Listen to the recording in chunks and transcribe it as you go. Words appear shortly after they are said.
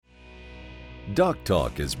Doc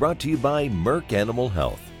Talk is brought to you by Merck Animal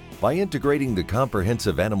Health. By integrating the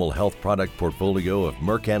comprehensive animal health product portfolio of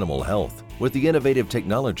Merck Animal Health with the innovative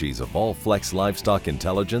technologies of All-Flex Livestock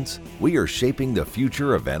Intelligence, we are shaping the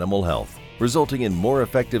future of animal health, resulting in more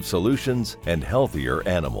effective solutions and healthier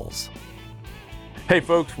animals. Hey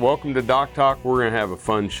folks, welcome to Doc Talk. We're going to have a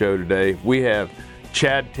fun show today. We have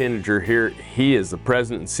Chad Tenninger here. He is the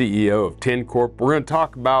president and CEO of TenCorp. We're going to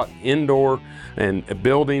talk about indoor and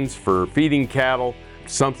buildings for feeding cattle,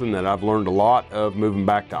 something that I've learned a lot of moving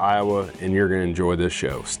back to Iowa, and you're going to enjoy this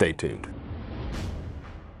show. Stay tuned.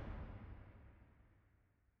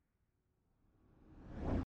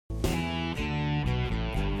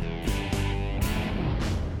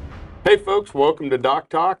 Hey folks, welcome to Doc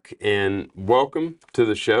Talk and welcome to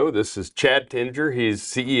the show. This is Chad Tenninger. He's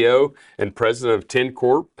CEO and president of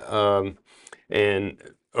TenCorp. And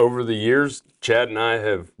over the years, Chad and I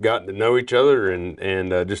have gotten to know each other and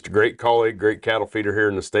just a great colleague, great cattle feeder here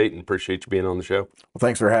in the state, and appreciate you being on the show. Well,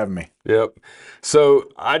 thanks for having me. Yep. So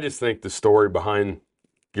I just think the story behind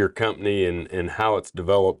your company and how it's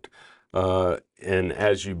developed and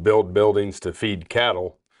as you build buildings to feed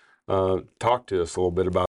cattle, talk to us a little bit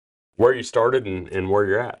about where you started and where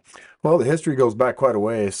you're at. Well, the history goes back quite a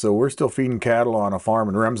ways. So we're still feeding cattle on a farm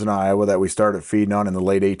in Remsen, Iowa that we started feeding on in the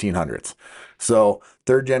late 1800s. So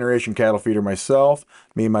third generation cattle feeder myself,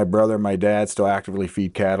 me, my brother, and my dad still actively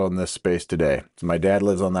feed cattle in this space today. So my dad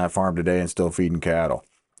lives on that farm today and still feeding cattle.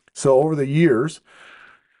 So over the years,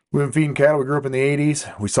 we've been feeding cattle. We grew up in the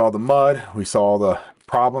 80s. We saw the mud. We saw the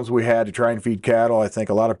problems we had to try and feed cattle. I think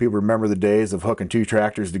a lot of people remember the days of hooking two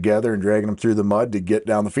tractors together and dragging them through the mud to get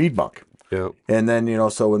down the feed bunk. Yep. And then,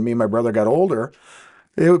 so when me and my brother got older,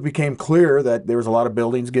 it became clear that there was a lot of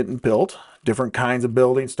buildings getting built, different kinds of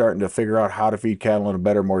buildings, starting to figure out how to feed cattle in a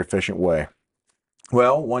better, more efficient way.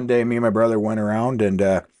 Well, one day me and my brother went around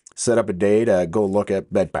and set up a day to go look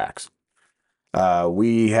at bed packs.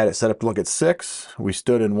 We had it set up to look at 6. We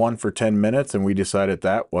stood in one for 10 minutes and we decided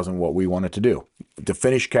that wasn't what we wanted to do. To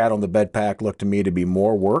finish cattle in the bed pack looked to me to be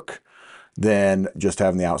more work than just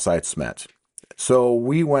having the outside cement. So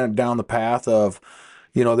we went down the path of,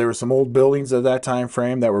 there were some old buildings at that time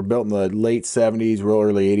frame that were built in the late 70s, real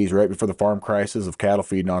early 80s, right before the farm crisis of cattle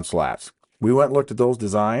feeding on slats. We went and looked at those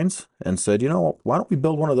designs and said, why don't we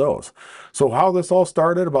build one of those? So how this all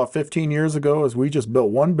started about 15 years ago is we just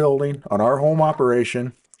built one building on our home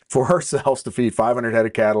operation for ourselves to feed 500 head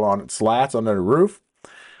of cattle on slats under the roof.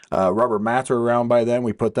 Rubber mats were around by then.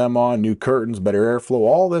 We put them on, new curtains, better airflow.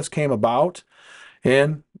 All this came about.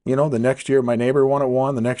 And, the next year my neighbor wanted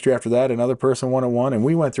one. The next year after that, another person wanted one. And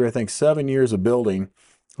we went through, I think, 7 years of building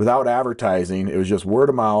without advertising. It was just word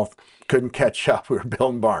of mouth. Couldn't catch up. We were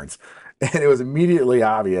building barns. And it was immediately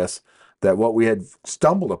obvious that what we had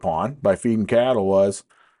stumbled upon by feeding cattle was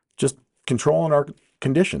just controlling our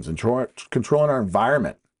conditions and controlling our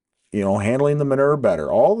environment, handling the manure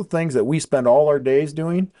better. All the things that we spend all our days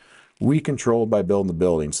doing, we controlled by building the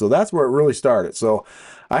building. So that's where it really started. So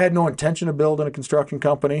I had no intention of building a construction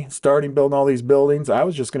company, building all these buildings. I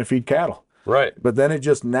was just going to feed cattle. Right. But then it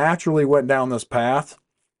just naturally went down this path.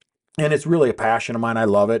 And it's really a passion of mine. I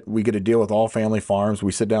love it. We get to deal with all family farms.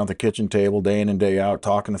 We sit down at the kitchen table day in and day out,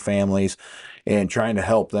 talking to families and trying to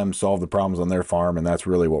help them solve the problems on their farm. And that's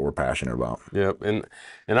really what we're passionate about. Yep. And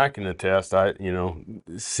I can attest, I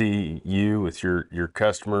see you with your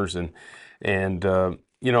customers and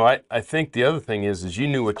I think the other thing is you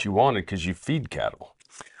knew what you wanted because you feed cattle.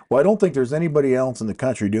 Well, I don't think there's anybody else in the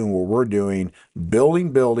country doing what we're doing,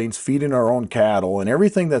 building buildings, feeding our own cattle, and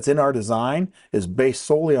everything that's in our design is based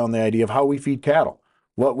solely on the idea of how we feed cattle,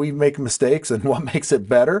 what we make mistakes and what makes it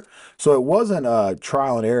better. So it wasn't a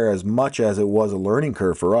trial and error as much as it was a learning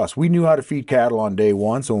curve for us. We knew how to feed cattle on day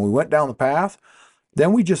one. So when we went down the path,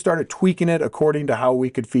 then we just started tweaking it according to how we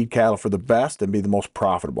could feed cattle for the best and be the most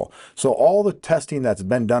profitable. So all the testing that's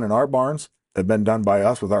been done in our barns have been done by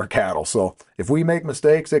us with our cattle. So if we make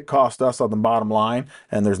mistakes, it costs us on the bottom line,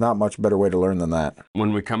 and there's not much better way to learn than that.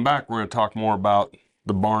 When we come back, we're going to talk more about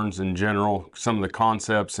the barns in general, some of the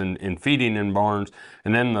concepts in feeding in barns,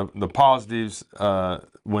 and then the positives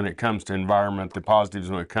when it comes to environment, the positives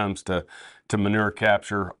when it comes to manure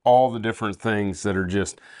capture, all the different things that are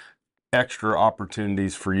just extra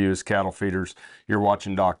opportunities for you as cattle feeders. You're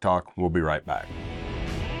watching Doc Talk. We'll be right back.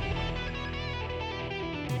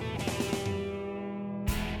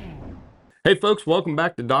 Hey folks, welcome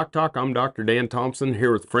back to Doc Talk. I'm Dr. Dan Thompson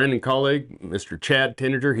here with friend and colleague, Mr. Chad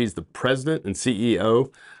Tenninger. He's the president and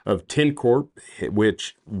CEO of TenCorp,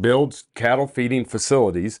 which builds cattle feeding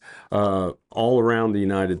facilities all around the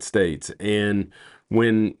United States. And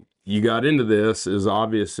when you got into this, it's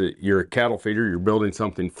obvious that you're a cattle feeder, you're building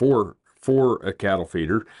something for for a cattle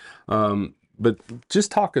feeder. But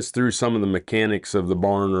just talk us through some of the mechanics of the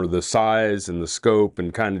barn, or the size and the scope,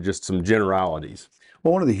 and kind of just some generalities.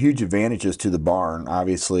 Well, one of the huge advantages to the barn,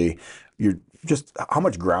 obviously, you're just how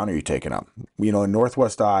much ground are you taking up? You know, in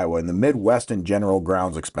Northwest Iowa, in the Midwest in general,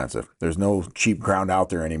 ground's expensive. There's no cheap ground out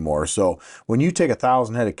there anymore. So when you take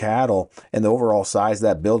 1,000 head of cattle and the overall size of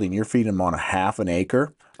that building, you're feeding them on a half an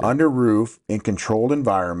acre, under roof, in controlled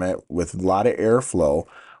environment with a lot of airflow.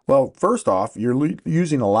 Well, first off, you're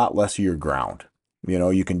using a lot less of your ground. You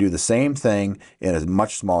know, you can do the same thing in a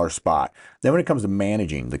much smaller spot. Then when it comes to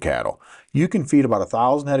managing the cattle, you can feed about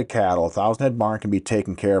 1,000 head of cattle. 1,000 head barn can be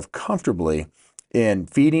taken care of comfortably in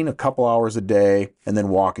feeding a couple hours a day and then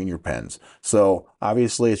walking your pens. So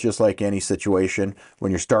obviously it's just like any situation.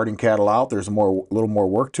 When you're starting cattle out, there's a little more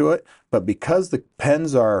work to it. But because the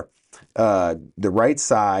pens are the right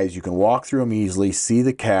size, you can walk through them easily, see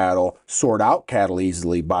the cattle, sort out cattle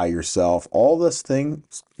easily by yourself. All this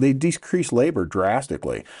things, they decrease labor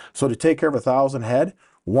drastically. So to take care of 1,000 head,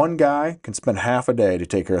 one guy can spend half a day to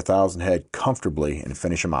take care of 1,000 head comfortably and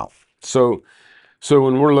finish them out. So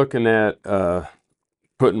when we're looking at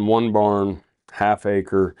putting one barn, half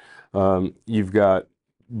acre, you've got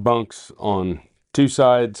bunks on two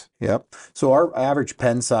sides. Yep. So our average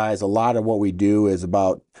pen size, a lot of what we do is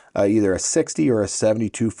about either a 60 or a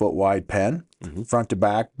 72 foot wide pen, front to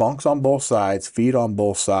back, bunks on both sides, feed on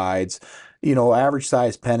both sides. You know, average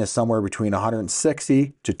size pen is somewhere between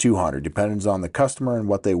 160 to 200, depends on the customer and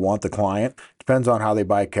what they want, the client. Depends on how they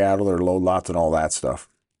buy cattle, their load lots and all that stuff.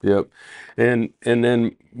 Yep. And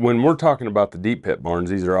then when we're talking about the deep pit barns,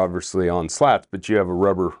 these are obviously on slats, but you have a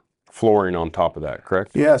rubber flooring on top of that,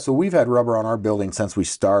 correct? Yeah, so we've had rubber on our building since we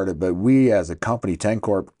started, but we as a company,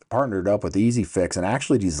 TenCorp, partnered up with Easy Fix and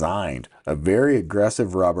actually designed a very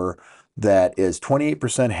aggressive rubber that is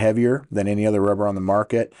 28% heavier than any other rubber on the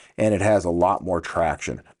market, and it has a lot more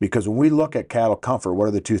traction. Because when we look at cattle comfort, what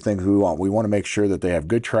are the two things we want? We want to make sure that they have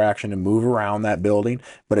good traction and move around that building,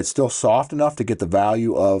 but it's still soft enough to get the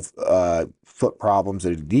value of foot problems.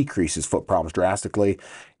 It decreases foot problems drastically.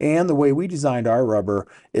 And the way we designed our rubber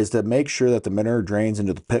is to make sure that the manure drains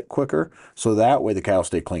into the pit quicker, so that way the cattle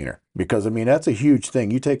stay cleaner. Because, I mean, that's a huge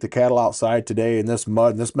thing. You take the cattle outside today in this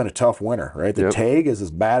mud, and this has been a tough winter, right? The tag is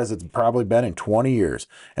as bad as it's probably been in 20 years.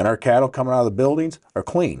 And our cattle coming out of the buildings are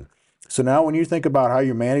clean. So now when you think about how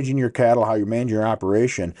you're managing your cattle, how you're managing your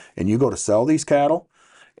operation, and you go to sell these cattle,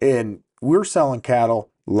 and we're selling cattle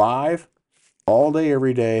live all day,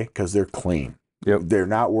 every day, because they're clean. Yep. They're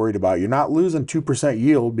not worried about, you're not losing 2%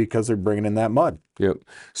 yield because they're bringing in that mud. Yep.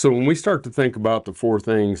 So when we start to think about the four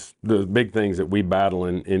things, the big things that we battle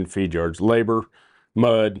in feed yards: labor,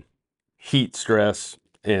 mud, heat stress,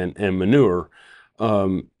 and manure,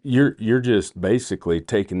 you're just basically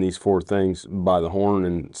taking these four things by the horn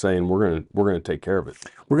and saying we're gonna take care of it.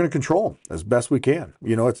 We're going to control them as best we can.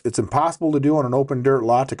 You know, it's impossible to do on an open dirt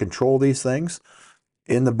lot to control these things.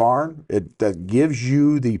 In the barn, that gives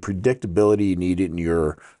you the predictability you need in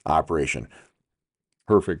your operation.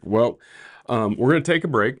 Perfect. Well, we're going to take a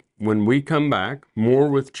break. When we come back, more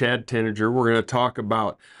with Chad Tenninger. We're going to talk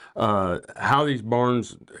about how these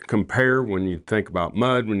barns compare when you think about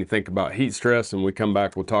mud, when you think about heat stress, and when we come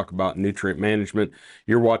back, we'll talk about nutrient management.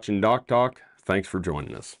 You're watching Doc Talk. Thanks for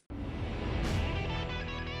joining us.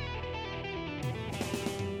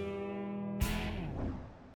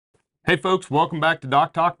 Hey folks, welcome back to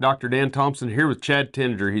Doc Talk. Dr. Dan Thompson here with Chad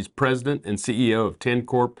Tenninger. He's president and CEO of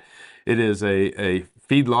TenCorp. It is a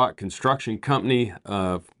feedlot construction company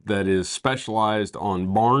that is specialized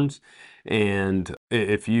on barns. And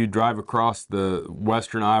if you drive across the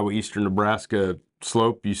western Iowa, eastern Nebraska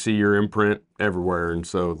slope, you see your imprint everywhere. And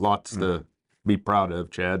so lots to be proud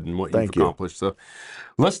of, Chad, and what you've accomplished. So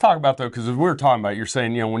let's talk about, though, because as we were talking about, you're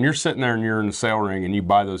saying, you know, when you're sitting there and you're in the sale ring and you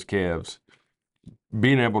buy those calves,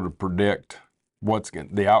 being able to predict what's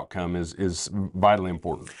the outcome is vitally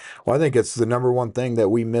important. Well, I think it's the number one thing that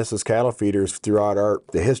we miss as cattle feeders throughout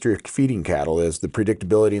the history of feeding cattle is the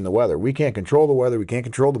predictability in the weather. We can't control the weather. We can't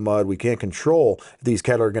control the mud. We can't control if these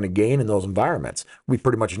cattle are going to gain in those environments. We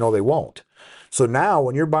pretty much know they won't. So now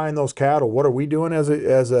when you're buying those cattle, what are we doing as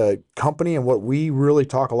a company, and what we really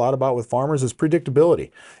talk a lot about with farmers is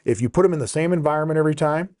predictability. If you put them in the same environment every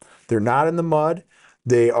time, they're not in the mud,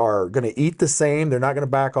 they are going to eat the same. They're not going to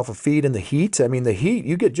back off a feed in the heat. I mean, the heat,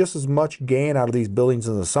 you get just as much gain out of these buildings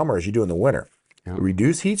in the summer as you do in the winter. Yep.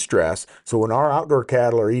 Reduce heat stress. So when our outdoor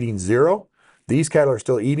cattle are eating zero, these cattle are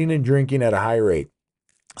still eating and drinking at a high rate.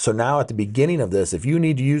 So now at the beginning of this, if you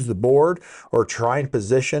need to use the board or try and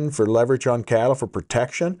position for leverage on cattle for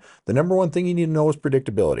protection, the number one thing you need to know is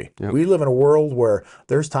predictability. Yep. We live in a world where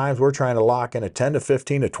there's times we're trying to lock in a 10 to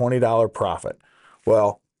 15 to $20 profit.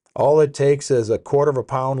 Well, all it takes is a quarter of a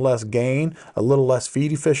pound less gain, a little less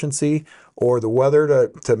feed efficiency, or the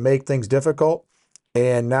weather to make things difficult,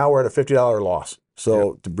 and now we're at a $50 loss.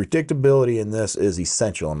 So the predictability in this is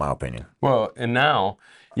essential, in my opinion. Well, and now,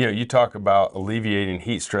 you talk about alleviating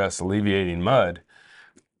heat stress, alleviating mud.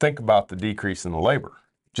 Think about the decrease in the labor.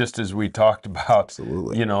 Just as we talked about,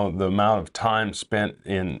 Absolutely. The amount of time spent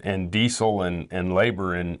in diesel and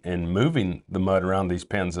labor in moving the mud around these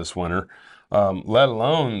pens this winter, let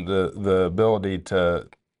alone the ability to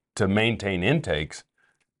maintain intakes,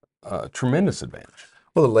 tremendous advantage.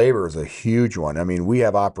 Well, the labor is a huge one. I mean, we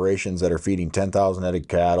have operations that are feeding 10,000 head of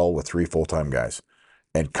cattle with 3 full-time guys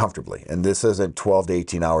and comfortably. And this isn't 12 to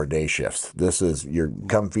 18-hour day shifts. This is you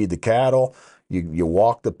come feed the cattle, you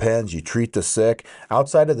walk the pens, you treat the sick.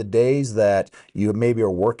 Outside of the days that you maybe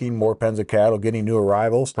are working more pens of cattle, getting new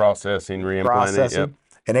arrivals, Processing, re-implanting. Yep.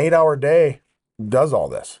 an 8-hour day does all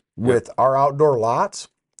this. With our outdoor lots,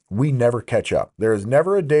 we never catch up. There is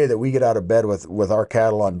never a day that we get out of bed with our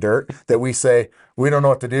cattle on dirt that we say, we don't know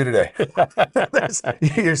what to do today.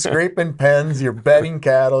 You're scraping pens, you're bedding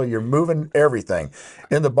cattle, you're moving everything.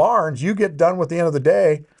 In the barns, you get done with the end of the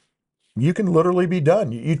day, you can literally be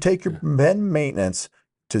done. You take your pen maintenance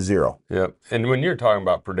to zero. Yep. And when you're talking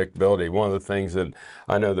about predictability, one of the things that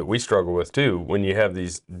I know that we struggle with too, when you have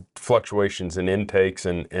these fluctuations in intakes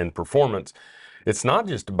and performance, it's not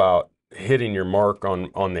just about hitting your mark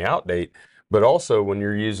on the out date, but also when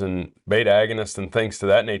you're using beta agonists and things to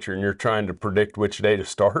that nature, and you're trying to predict which day to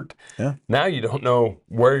start. Yeah. Now you don't know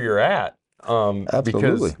where you're at,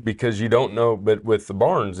 Absolutely. because you don't know. But with the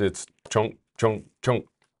barns, it's chunk, chunk, chunk.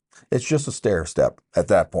 It's just a stair step at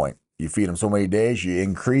that point. You feed them so many days, you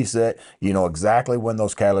increase it, you know exactly when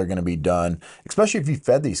those cattle are going to be done. Especially if you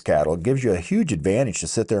fed these cattle, it gives you a huge advantage to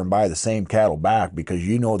sit there and buy the same cattle back because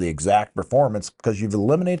you know the exact performance because you've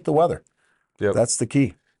eliminated the weather. Yep. That's the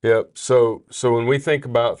key. Yep. So when we think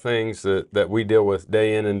about things that we deal with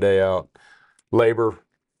day in and day out, labor,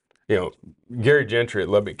 Gary Gentry at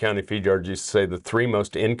Lubbock County Feed Yards used to say the 3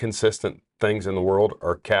 most inconsistent things in the world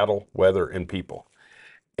are cattle, weather, and people.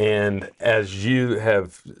 And as you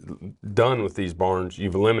have done with these barns,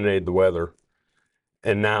 you've eliminated the weather.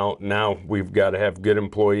 And now we've got to have good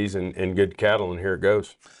employees and good cattle, and here it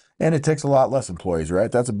goes. And it takes a lot less employees,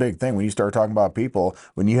 right? That's a big thing. When you start talking about people,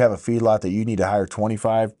 when you have a feedlot that you need to hire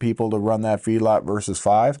 25 people to run that feedlot versus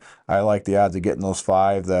 5, I like the odds of getting those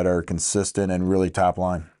 5 that are consistent and really top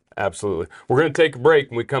line. Absolutely. We're going to take a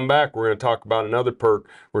break. When we come back, we're going to talk about another perk.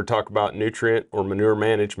 We're going to talk about nutrient or manure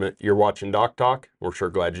management. You're watching Doc Talk. We're sure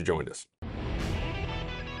glad you joined us.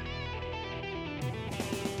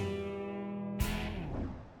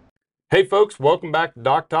 Hey folks, welcome back to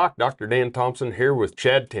Doc Talk. Dr. Dan Thompson here with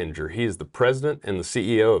Chad Tinger. He is the president and the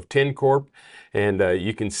CEO of TenCorp, and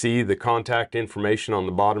you can see the contact information on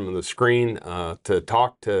the bottom of the screen to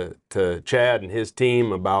talk to Chad and his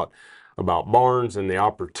team about barns and the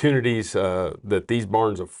opportunities that these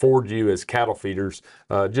barns afford you as cattle feeders.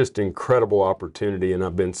 Just incredible opportunity, and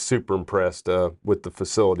I've been super impressed with the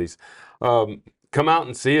facilities. Come out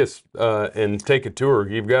and see us and take a tour.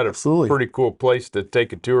 You've got a Absolutely. pretty cool place to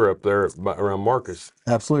take a tour up there around Marcus.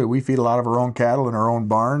 Absolutely. We feed a lot of our own cattle in our own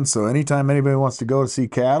barns. So anytime anybody wants to go to see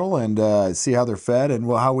cattle and see how they're fed and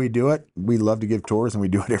how we do it, we love to give tours, and we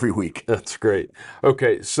do it every week. That's great.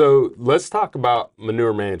 Okay, so let's talk about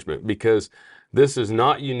manure management, because this is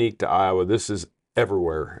not unique to Iowa. This is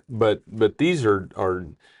everywhere. But these are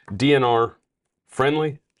DNR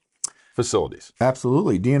friendly facilities.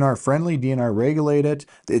 Absolutely. DNR friendly, DNR regulated.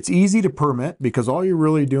 It's easy to permit because all you're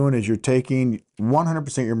really doing is you're taking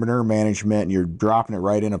 100% your manure management and you're dropping it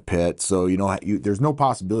right in a pit. So there's no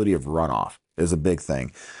possibility of runoff is a big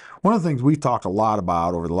thing. One of the things we've talked a lot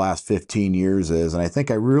about over the last 15 years is, and I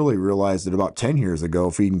think I really realized it about 10 years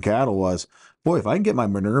ago feeding cattle, was, boy, if I can get my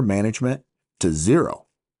manure management to 0,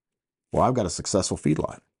 well, I've got a successful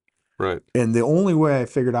feedlot. Right. And the only way I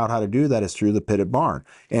figured out how to do that is through the pitted barn.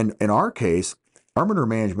 And in our case, our manure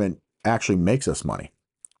management actually makes us money.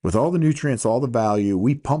 With all the nutrients, all the value,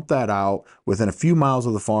 we pump that out within a few miles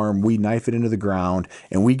of the farm, we knife it into the ground,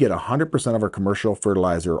 and we get 100% of our commercial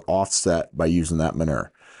fertilizer offset by using that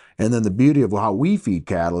manure. And then the beauty of how we feed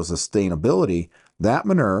cattle is sustainability. That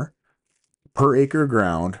manure per acre of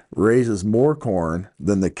ground raises more corn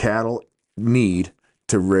than the cattle need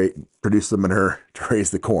to produce the manure to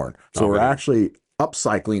raise the corn. So we're actually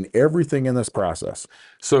upcycling everything in this process.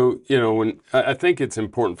 So, when I think it's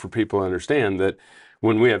important for people to understand that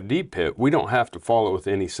when we have deep pit, we don't have to follow with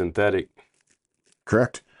any synthetic.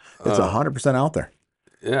 Correct. It's 100% out there.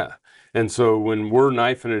 Yeah. And so when we're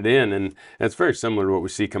knifing it in, and it's very similar to what we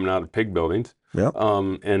see coming out of pig buildings. Yep.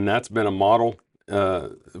 And that's been a model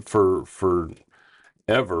for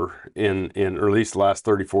ever in or at least the last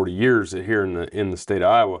 30, 40 years here in the state of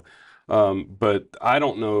Iowa. But I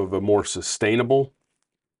don't know of a more sustainable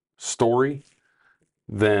story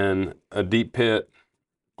than a deep pit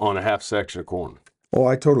on a half section of corn. Oh,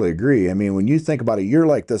 I totally agree. I mean, when you think about a year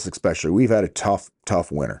like this, especially, we've had a tough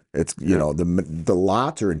winter. It's, you know, the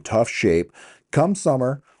lots are in tough shape. Come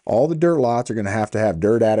summer, all the dirt lots are going to have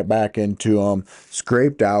dirt added back into them,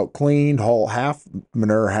 scraped out, cleaned, haul half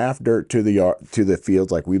manure, half dirt to the fields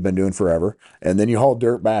like we've been doing forever, and then you haul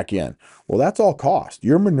dirt back in. Well, that's all cost.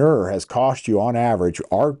 Your manure has cost you on average,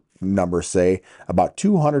 our numbers say, about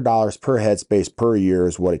 $200 per headspace per year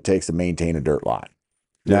is what it takes to maintain a dirt lot.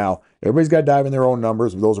 Yep. Now, everybody's got to dive in their own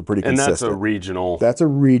numbers. Those are pretty consistent. And that's a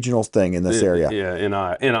regional thing in this area. Yeah, in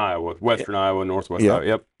Iowa, western Iowa, northwest Iowa.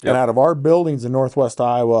 Yep. And out of our buildings in northwest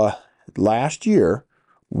Iowa last year,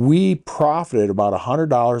 we profited about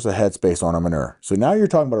 $100 a headspace on a manure. So now you're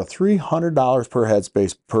talking about a $300 per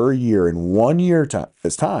headspace per year in 1 year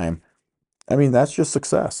time. I mean, that's just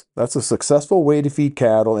success. That's a successful way to feed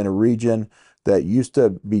cattle in a region that used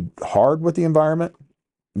to be hard with the environment.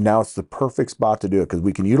 Now it's the perfect spot to do it because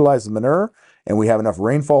we can utilize the manure and we have enough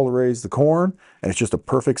rainfall to raise the corn, and it's just a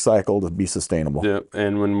perfect cycle to be sustainable. Yeah,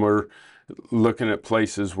 and when we're looking at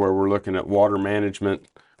places where we're looking at water management,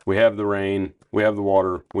 we have the rain, we have the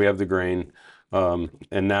water, we have the grain, and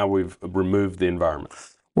now we've removed the environment.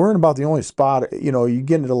 We're in about the only spot, you know, you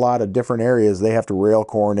get into a lot of different areas. They have to rail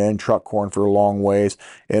corn in, truck corn for a long ways.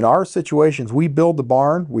 In our situations, we build the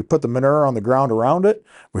barn, we put the manure on the ground around it,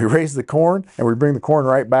 we raise the corn, and we bring the corn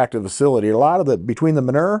right back to the facility. A lot of between the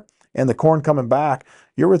manure and the corn coming back,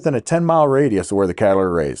 you're within a 10-mile radius of where the cattle are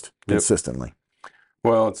raised consistently.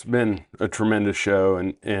 Well, it's been a tremendous show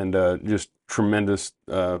and just tremendous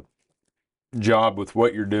job with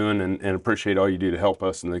what you're doing, and appreciate all you do to help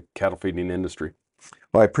us in the cattle feeding industry.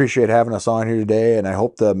 Well, I appreciate having us on here today, and I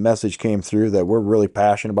hope the message came through that we're really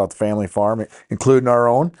passionate about the family farm, including our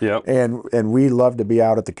own. Yep. And we love to be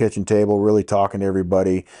out at the kitchen table, really talking to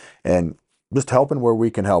everybody and just helping where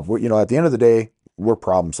we can help. You know, at the end of the day, we're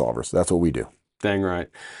problem solvers. That's what we do. Dang right.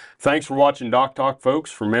 Thanks for watching Doc Talk,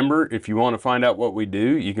 folks. Remember, if you want to find out what we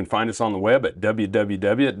do, you can find us on the web at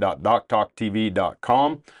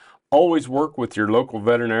www.doctalktv.com. Always work with your local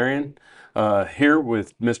veterinarian. Here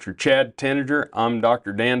with Mr. Chad Tanager, I'm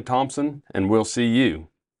Dr. Dan Thompson, and we'll see you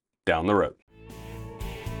down the road.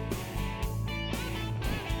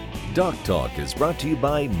 Doc Talk is brought to you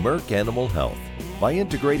by Merck Animal Health. By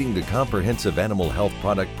integrating the comprehensive animal health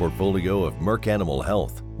product portfolio of Merck Animal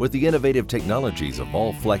Health with the innovative technologies of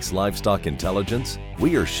All-Flex Livestock Intelligence,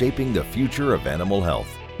 we are shaping the future of animal health,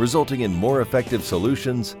 resulting in more effective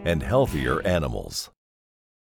solutions and healthier animals.